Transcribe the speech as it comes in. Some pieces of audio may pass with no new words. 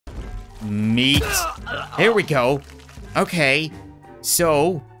Meat. There we go. Okay,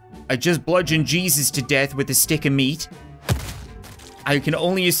 so I just bludgeoned Jesus to death with a stick of meat. I can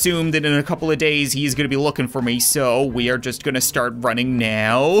only assume that in a couple of days he is gonna be looking for me, so we are just gonna start running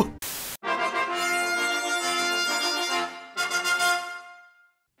now.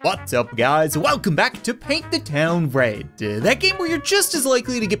 What's up, guys? Welcome back to Paint the Town Red, that game where you're just as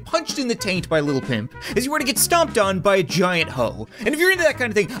likely to get punched in the taint by a little pimp as you were to get stomped on by a giant hoe. And if you're into that kind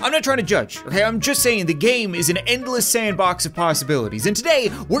of thing, I'm not trying to judge, okay? I'm just saying the game is an endless sandbox of possibilities, and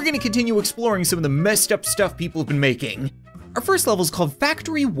today we're gonna continue exploring some of the messed up stuff people have been making. Our first level is called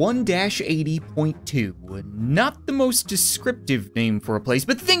Factory 1-80.2. Not the most descriptive name for a place,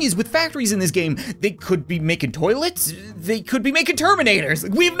 but the thing is, with factories in this game, they could be making toilets, they could be making Terminators.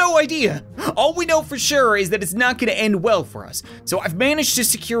 Like, we have no idea. All we know for sure is that it's not gonna end well for us. So I've managed to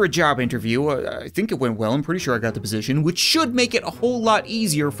secure a job interview. I think it went well, I'm pretty sure I got the position, which should make it a whole lot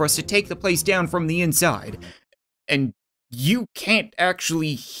easier for us to take the place down from the inside. And you can't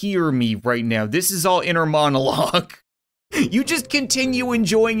actually hear me right now. This is all inner monologue. You just continue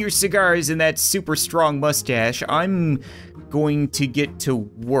enjoying your cigars and that super strong mustache. I'm going to get to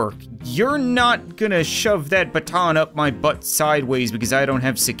work. You're not gonna shove that baton up my butt sideways because I don't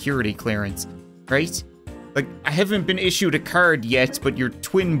have security clearance, right? Like, I haven't been issued a card yet, but your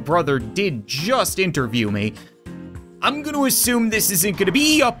twin brother did just interview me. I'm gonna assume this isn't gonna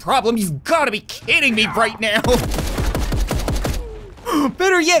be a problem. You've gotta be kidding me right now.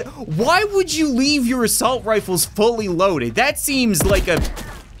 Better yet, why would you leave your assault rifles fully loaded? That seems like a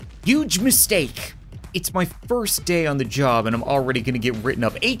huge mistake. It's my first day on the job and I'm already gonna get written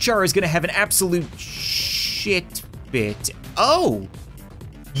up. HR is gonna have an absolute shit fit. Oh,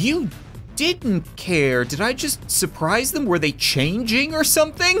 you didn't care. Did I just surprise them? Were they changing or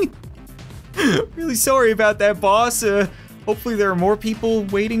something? Really sorry about that, boss. Hopefully there are more people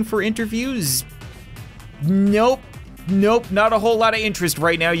waiting for interviews. Nope, not a whole lot of interest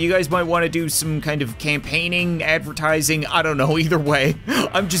right now. You guys might want to do some kind of campaigning, advertising, I don't know, either way.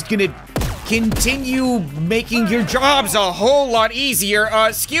 I'm just gonna continue making your jobs a whole lot easier.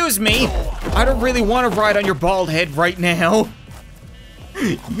 Excuse me, I don't really want to ride on your bald head right now.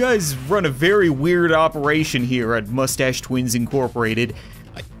 You guys run a very weird operation here at Mustache Twins Incorporated.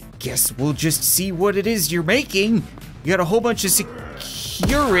 I guess we'll just see what it is you're making. You got a whole bunch of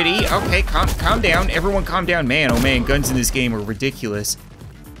security. Okay, calm down. Everyone calm down. Man, oh man, guns in this game are ridiculous.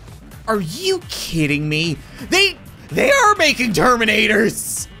 Are you kidding me? They are making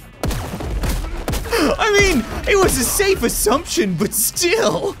Terminators! I mean, it was a safe assumption, but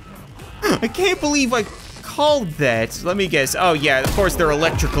still. I can't believe I called that. Let me guess. Oh yeah, of course they're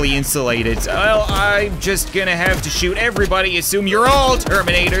electrically insulated. Well, I'm just gonna have to shoot everybody, assume you're all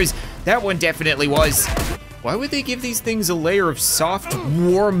Terminators. That one definitely was. Why would they give these things a layer of soft,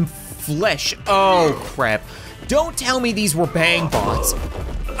 warm flesh? Oh, crap. Don't tell me these were bang bots.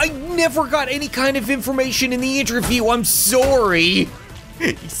 I never got any kind of information in the interview, I'm sorry.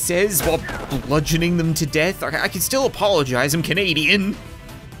 He says while bludgeoning them to death. I can still apologize, I'm Canadian.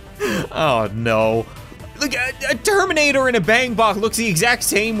 Oh, no. Look, a Terminator and a bang bot looks the exact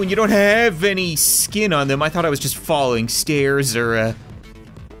same when you don't have any skin on them. I thought I was just falling stairs or,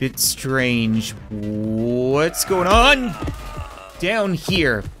 bit strange. What's going on down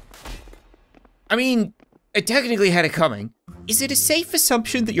here? I mean, I technically had it coming. Is it a safe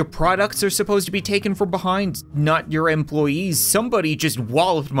assumption that your products are supposed to be taken from behind, not your employees? Somebody just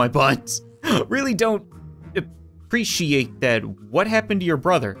walloped my butt. Really don't appreciate that. What happened to your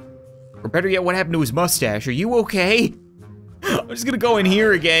brother? Or better yet, what happened to his mustache? Are you okay? I'm just gonna go in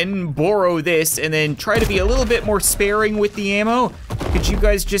here again, borrow this, and then try to be a little bit more sparing with the ammo. Could you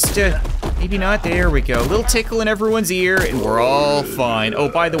guys just, maybe not? There we go. A little tickle in everyone's ear, and we're all fine. Oh,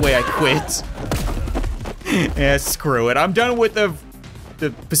 by the way, I quit. Yeah, screw it. I'm done with the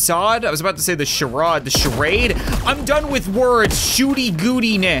facade. I was about to say the charade. I'm done with words,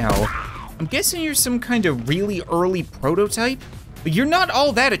 shooty-gooty now. I'm guessing you're some kind of really early prototype? But you're not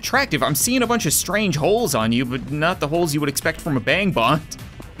all that attractive. I'm seeing a bunch of strange holes on you, but not the holes you would expect from a bang bot.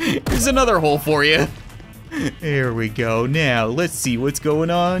 Here's another hole for you. There we go. Now, let's see what's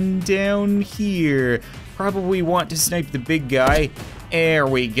going on down here. Probably want to snipe the big guy. There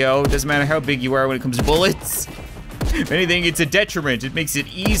we go. Doesn't matter how big you are when it comes to bullets. If anything, it's a detriment. It makes it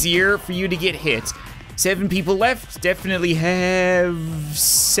easier for you to get hit. 7 people left. Definitely have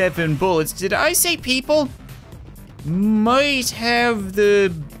 7 bullets. Did I say people? Might have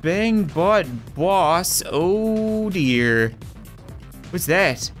the bang bot boss. Oh dear. What's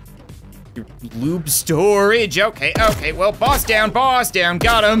that? Your lube storage. Okay, well, boss down,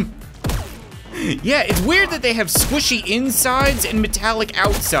 got him. Yeah, it's weird that they have squishy insides and metallic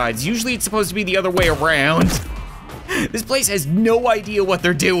outsides. Usually it's supposed to be the other way around. This place has no idea what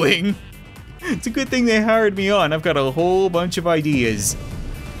they're doing. It's a good thing they hired me on. I've got a whole bunch of ideas.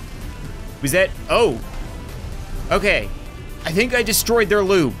 Was that, oh. Okay, I think I destroyed their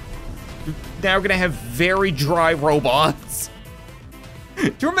lube. Now we're gonna have very dry robots.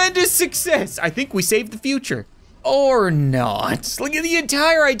 Tremendous success. I think we saved the future. Or not. Like, the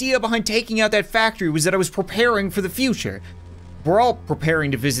entire idea behind taking out that factory was that I was preparing for the future. We're all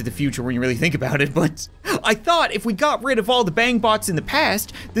preparing to visit the future when you really think about it, but I thought if we got rid of all the bang bots in the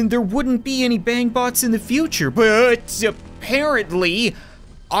past, then there wouldn't be any bang bots in the future, but apparently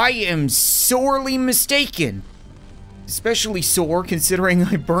I am sorely mistaken. Especially sore considering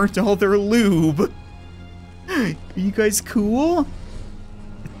I burnt all their lube. Are you guys cool?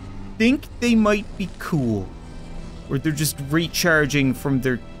 I think they might be cool. Or they're just recharging from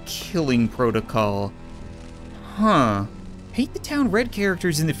their killing protocol. Huh. Hate the Town Red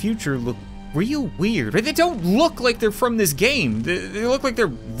characters in the future look real weird. They don't look like they're from this game. They look like they're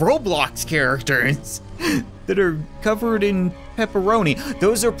Roblox characters that are covered in pepperoni.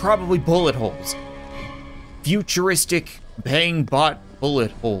 Those are probably bullet holes. Futuristic bang bot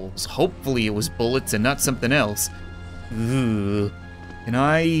bullet holes. Hopefully it was bullets and not something else. Ugh. Can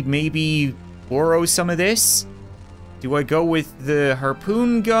I maybe borrow some of this? Do I go with the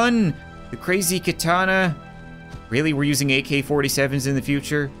harpoon gun? The crazy katana? Really, we're using AK-47s in the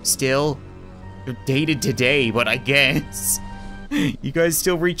future? Still? They're dated today, but I guess. You guys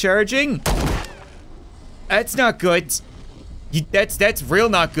still recharging? That's not good. That's real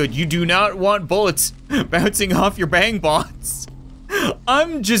not good. You do not want bullets bouncing off your bang bots.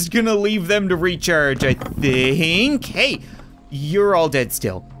 I'm just gonna leave them to recharge, I think. Hey, you're all dead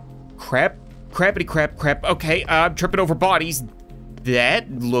still. Crap. Crappity crap crap. Okay, I'm tripping over bodies.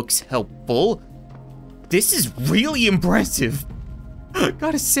 That looks helpful. This is really impressive.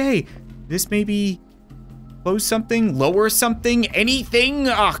 Gotta say, this maybe close something, lower something, anything?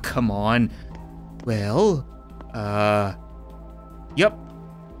 Ah, oh, come on. Well,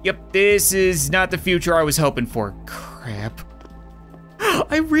 Yep, this is not the future I was hoping for. Crap.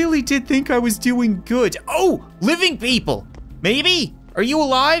 I really did think I was doing good. Oh, living people. Maybe? Are you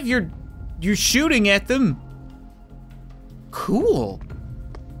alive? You're shooting at them. Cool.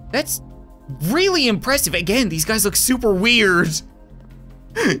 That's really impressive. Again, these guys look super weird.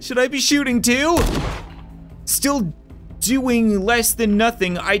 Should I be shooting too? Still doing less than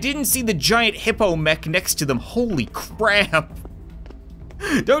nothing. I didn't see the giant hippo mech next to them. Holy crap.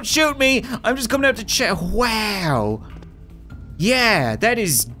 Don't shoot me. I'm just coming out to check. Wow. Yeah, that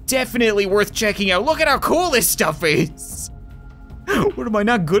is definitely worth checking out. Look at how cool this stuff is. What, am I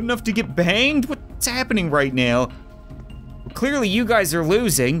not good enough to get banged? What's happening right now? Well, clearly you guys are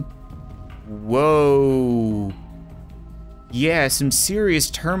losing. Whoa. Yeah, some serious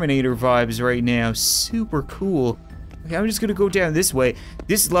Terminator vibes right now. Super cool. Okay, I'm just gonna go down this way.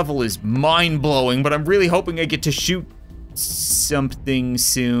 This level is mind-blowing, but I'm really hoping I get to shoot something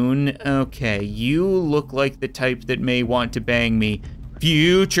soon. Okay, you look like the type that may want to bang me.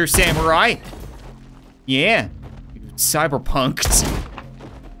 Future samurai. Yeah. Cyberpunked.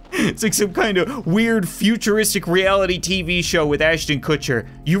 It's like some kind of weird futuristic reality TV show with Ashton Kutcher.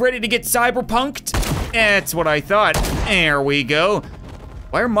 You ready to get cyberpunked? That's what I thought. There we go.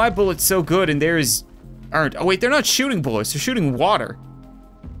 Why are my bullets so good and theirs aren't? Oh wait, they're not shooting bullets, they're shooting water.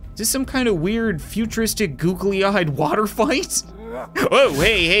 Is this some kind of weird futuristic googly-eyed water fight? Whoa,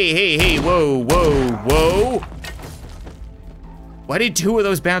 hey, whoa. Why did two of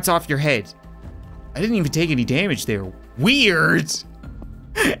those bounce off your head? I didn't even take any damage there. Weird.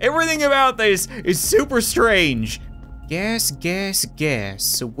 Everything about this is super strange. Gas.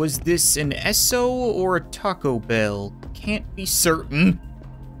 So was this an Esso or a Taco Bell? Can't be certain.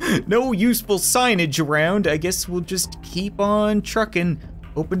 No useful signage around. I guess we'll just keep on trucking.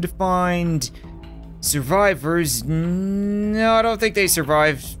 Hoping to find survivors. No, I don't think they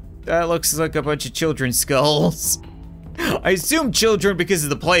survived. That looks like a bunch of children's skulls. I assume children because of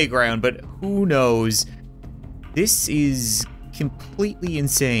the playground, but who knows? This is completely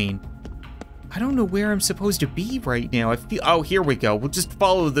insane. I don't know where I'm supposed to be right now. I feel, oh, here we go. We'll just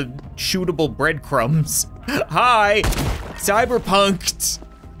follow the shootable breadcrumbs. Hi, cyberpunked.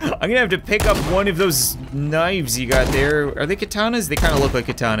 I'm gonna have to pick up one of those knives you got there. Are they katanas? They kind of look like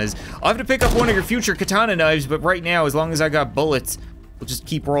katanas. I'll have to pick up one of your future katana knives, but right now, as long as I got bullets, we'll just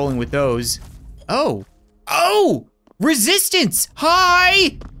keep rolling with those. Oh, resistance,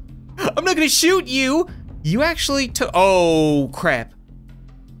 hi! I'm not gonna shoot you. You actually took, oh crap.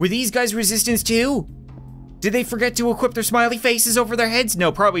 Were these guys resistance too? Did they forget to equip their smiley faces over their heads?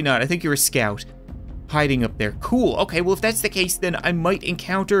 No, probably not. I think you're a scout. Hiding up there. Cool. Okay, well, if that's the case, then I might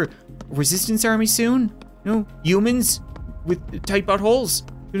encounter a resistance army soon. No, humans with tight buttholes.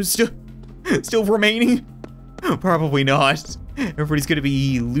 Still remaining? Probably not. Everybody's gonna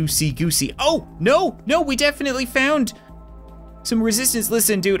be loosey-goosey. Oh, no, we definitely found some resistance.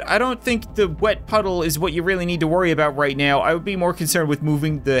 Listen, dude, I don't think the wet puddle is what you really need to worry about right now. I would be more concerned with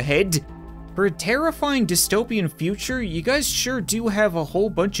moving the head. For a terrifying dystopian future, you guys sure do have a whole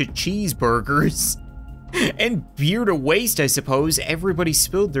bunch of cheeseburgers. And beer to waste, I suppose. Everybody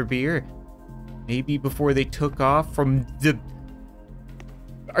spilled their beer. Maybe before they took off from the...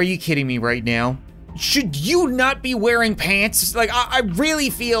 Are you kidding me right now? Should you not be wearing pants? Like, I really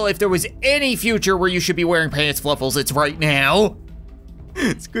feel if there was any future where you should be wearing pants, Fluffles, it's right now.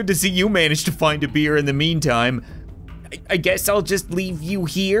 It's good to see you manage to find a beer in the meantime. I guess I'll just leave you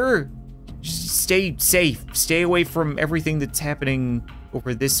here. Just stay safe. Stay away from everything that's happening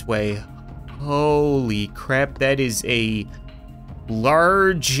over this way. Holy crap, that is a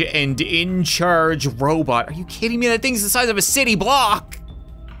large and in charge robot. Are you kidding me? That thing's the size of a city block.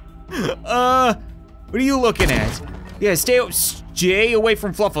 What are you looking at? Yeah, stay away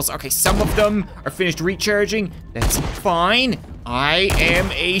from Fluffles. Okay, some of them are finished recharging. That's fine. I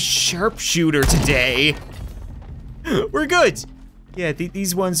am a sharpshooter today. We're good. Yeah,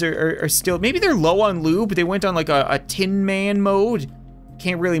 these ones are still, maybe they're low on lube. They went on like a Tin Man mode.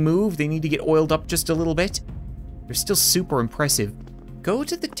 Can't really move. They need to get oiled up just a little bit. They're still super impressive. Go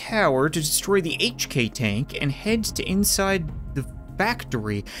to the tower to destroy the HK tank and head to inside the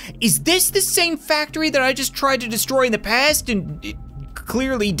factory. Is this the same factory that I just tried to destroy in the past and it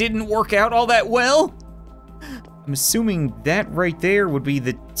clearly didn't work out all that well? I'm assuming that right there would be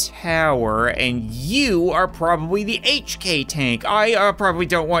the tower, and you are probably the HK tank. I probably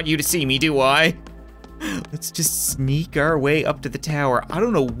don't want you to see me, do I? Let's just sneak our way up to the tower. I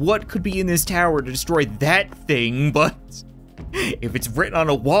don't know what could be in this tower to destroy that thing, but if it's written on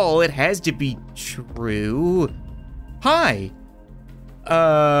a wall, it has to be true. Hi.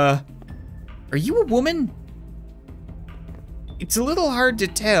 Are you a woman? It's a little hard to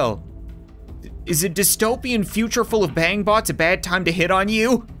tell. Is a dystopian future full of bang bots a bad time to hit on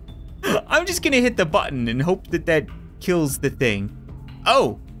you? I'm just gonna hit the button and hope that kills the thing.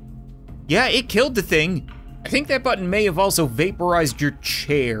 Oh, yeah, it killed the thing. I think that button may have also vaporized your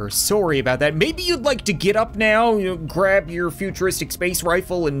chair. Sorry about that. Maybe you'd like to get up now, grab your futuristic space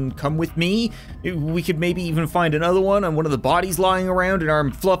rifle and come with me. We could maybe even find another one on one of the bodies lying around and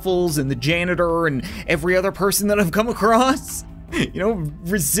arm Fluffles and the janitor and every other person that I've come across. You know,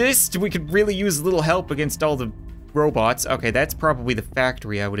 resist. We could really use a little help against all the robots. Okay, that's probably the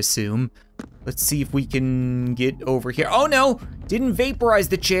factory, I would assume. Let's see if we can get over here. Oh no, didn't vaporize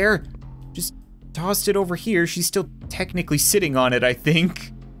the chair. Just tossed it over here. She's still technically sitting on it, I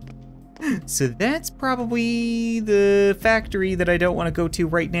think. So that's probably the factory that I don't want to go to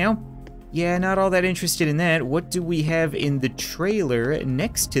right now. Yeah, not all that interested in that. What do we have in the trailer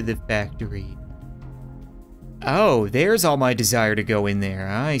next to the factory? Oh, there's all my desire to go in there.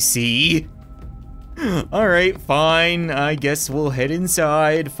 I see. All right, fine. I guess we'll head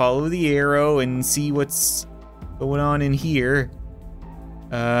inside, follow the arrow, and see what's going on in here.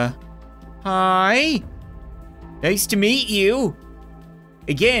 Hi. Nice to meet you.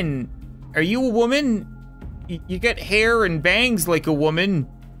 Again, are you a woman? You got hair and bangs like a woman.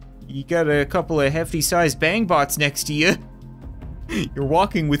 You got a couple of hefty-sized bang bots next to you. You're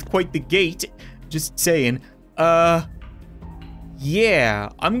walking with quite the gait. Just saying. Yeah,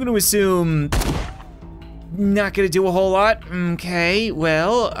 I'm gonna assume not gonna do a whole lot. Okay,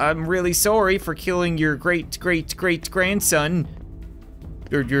 well, I'm really sorry for killing your great-great-great-grandson.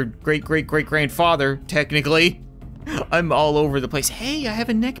 Or your great-great-great-grandfather, technically. I'm all over the place. Hey, I have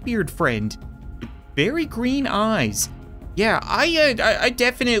a neckbeard friend. Very green eyes. Yeah, I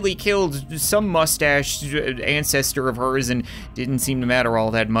definitely killed some mustache ancestor of hers and didn't seem to matter all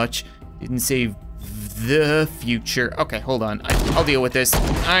that much. Didn't save the future. Okay, hold on. I'll deal with this.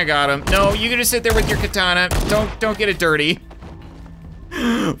 I got him. No, you can just sit there with your katana. Don't get it dirty.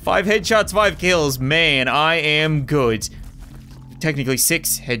 5 headshots, 5 kills. Man, I am good. Technically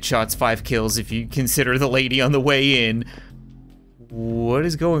 6 headshots, 5 kills if you consider the lady on the way in. What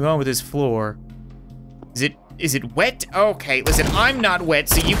is going on with this floor? Is it wet? Okay, listen, I'm not wet,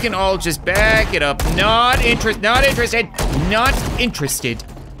 so you can all just back it up. Not interested. Not interested.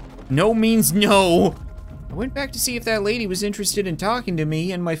 No means no. I went back to see if that lady was interested in talking to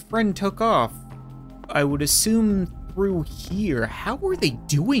me, and my friend took off. I would assume through here. How were they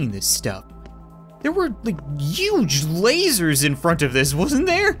doing this stuff? There were like huge lasers in front of this, wasn't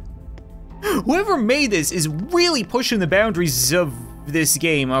there? Whoever made this is really pushing the boundaries of this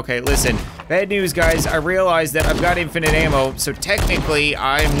game. Okay, listen, bad news, guys. I realize that I've got infinite ammo, so technically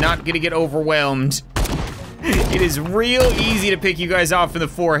I'm not gonna get overwhelmed. It is real easy to pick you guys off in the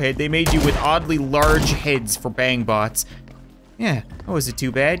forehead. They made you with oddly large heads for bang bots. Yeah, that wasn't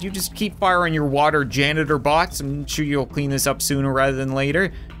too bad. You just keep firing your water janitor bots. I'm sure you'll clean this up sooner rather than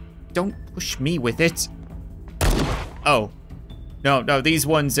later. Don't push me with it. Oh. No, these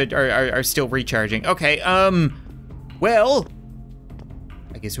ones are still recharging. Okay, well,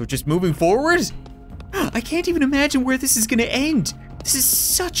 I guess we're just moving forward? I can't even imagine where this is gonna end. This is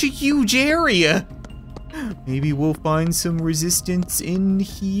such a huge area. Maybe we'll find some resistance in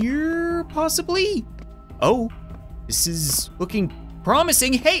here, possibly? Oh, this is looking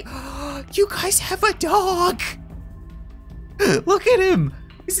promising. Hey, you guys have a dog. Look at him.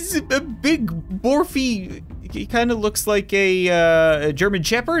 This is a big, morphy, he kind of looks like a German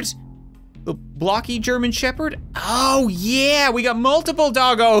Shepherd. The blocky German Shepherd. Oh yeah, we got multiple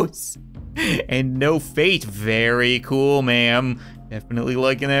doggos. And no fate, very cool, ma'am. Definitely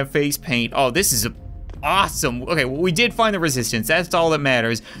liking that face paint. Oh, this is awesome. Okay, well, we did find the resistance. That's all that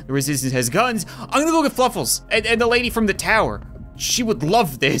matters. The resistance has guns. I'm gonna go get Fluffles and the lady from the tower. She would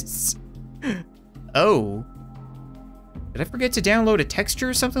love this. Oh. Did I forget to download a texture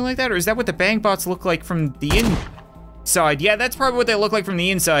or something like that? Or is that what the bang bots look like from the inside? Yeah, that's probably what they look like from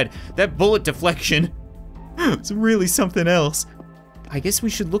the inside. That bullet deflection. It's really something else. I guess we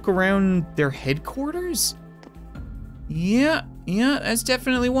should look around their headquarters? Yeah, that's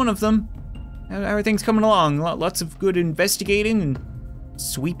definitely one of them. Everything's coming along. Lots of good investigating and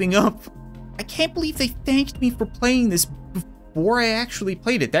sweeping up. I can't believe they thanked me for playing this before I actually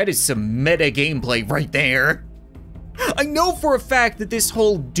played it. That is some meta gameplay right there. I know for a fact that this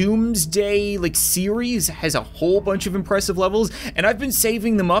whole Doomsday series has a whole bunch of impressive levels, and I've been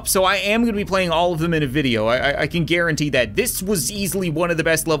saving them up, so I am gonna be playing all of them in a video. I can guarantee that. This was easily one of the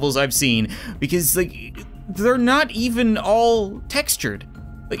best levels I've seen, because they're not even all textured.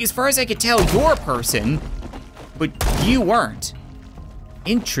 As far as I could tell, you're a person, but you weren't.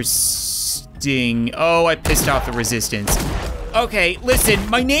 Interesting. Oh, I pissed off the resistance. Okay, listen,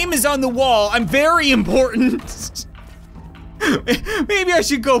 my name is on the wall. I'm very important. Maybe I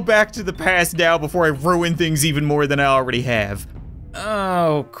should go back to the past now before I ruin things even more than I already have.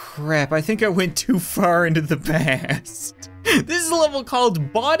 Oh, crap. I think I went too far into the past. This is a level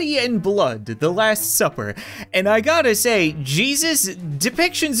called Body and Blood, The Last Supper. And I gotta say, Jesus,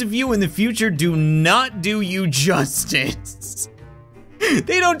 depictions of you in the future do not do you justice.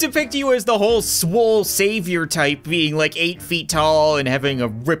 They don't depict you as the whole swole savior type, being 8 feet tall and having a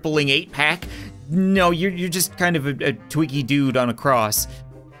rippling 8-pack. No, you're just kind of a twiggy dude on a cross.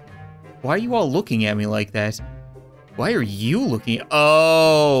 Why are you all looking at me like that? Why are you looking?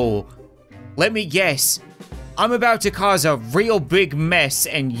 Oh, let me guess. I'm about to cause a real big mess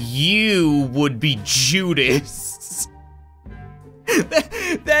and you would be Judas.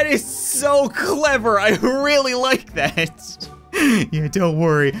 That is so clever. I really like that. Yeah, don't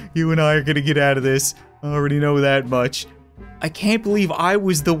worry. You and I are gonna get out of this. I already know that much. I can't believe I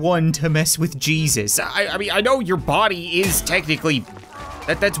was the one to mess with Jesus. I mean, I know your body is technically,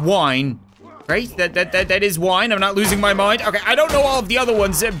 that's wine, right? That is wine. I'm not losing my mind. Okay, I don't know all of the other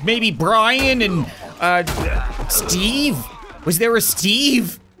ones. Maybe Brian and Steve? Was there a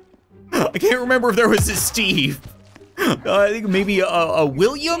Steve? I can't remember if there was a Steve. I think maybe a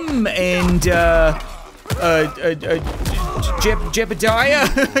William and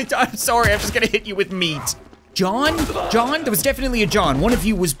Jebediah? I'm sorry, I'm just gonna hit you with meat. John? John? There was definitely a John. One of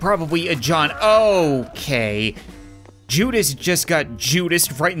you was probably a John. Okay. Judas just got Judas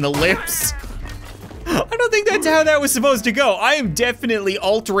right in the lips. I don't think that's how that was supposed to go. I am definitely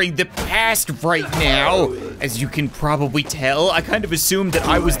altering the past right now, as you can probably tell. I kind of assumed that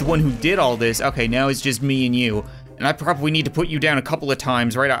I was the one who did all this. Okay, now it's just me and you. And I probably need to put you down a couple of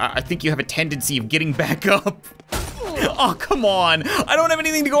times, right? I think you have a tendency of getting back up. Oh, come on. I don't have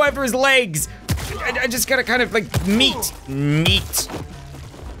anything to go after his legs. I just gotta kind of meat.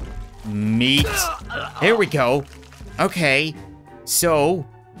 There we go. Okay, so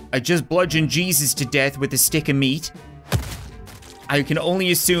I just bludgeoned Jesus to death with a stick of meat. I can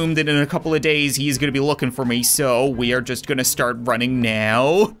only assume that in a couple of days he is gonna be looking for me, so we are just gonna start running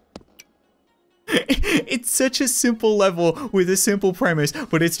now. It's such a simple level with a simple premise,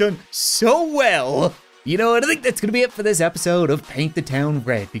 but it's done so well. You know what, I think that's gonna be it for this episode of Paint the Town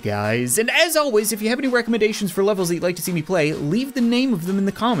Red, you guys. And as always, if you have any recommendations for levels that you'd like to see me play, leave the name of them in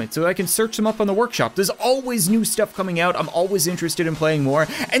the comments so I can search them up on the workshop. There's always new stuff coming out. I'm always interested in playing more.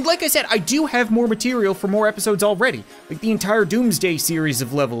 And like I said, I do have more material for more episodes already, like the entire Doomsday series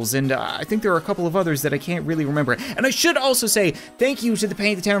of levels, and I think there are a couple of others that I can't really remember. And I should also say thank you to the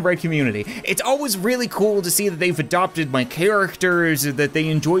Paint the Town Red community. It's always really cool to see that they've adopted my characters, or that they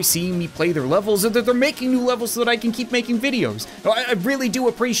enjoy seeing me play their levels, or that they're making new levels so that I can keep making videos. I really do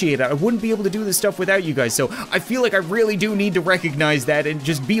appreciate it. I wouldn't be able to do this stuff without you guys, so I feel like I really do need to recognize that and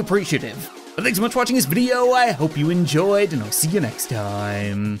just be appreciative. But thanks so much for watching this video. I hope you enjoyed, and I'll see you next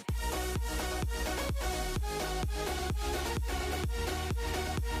time.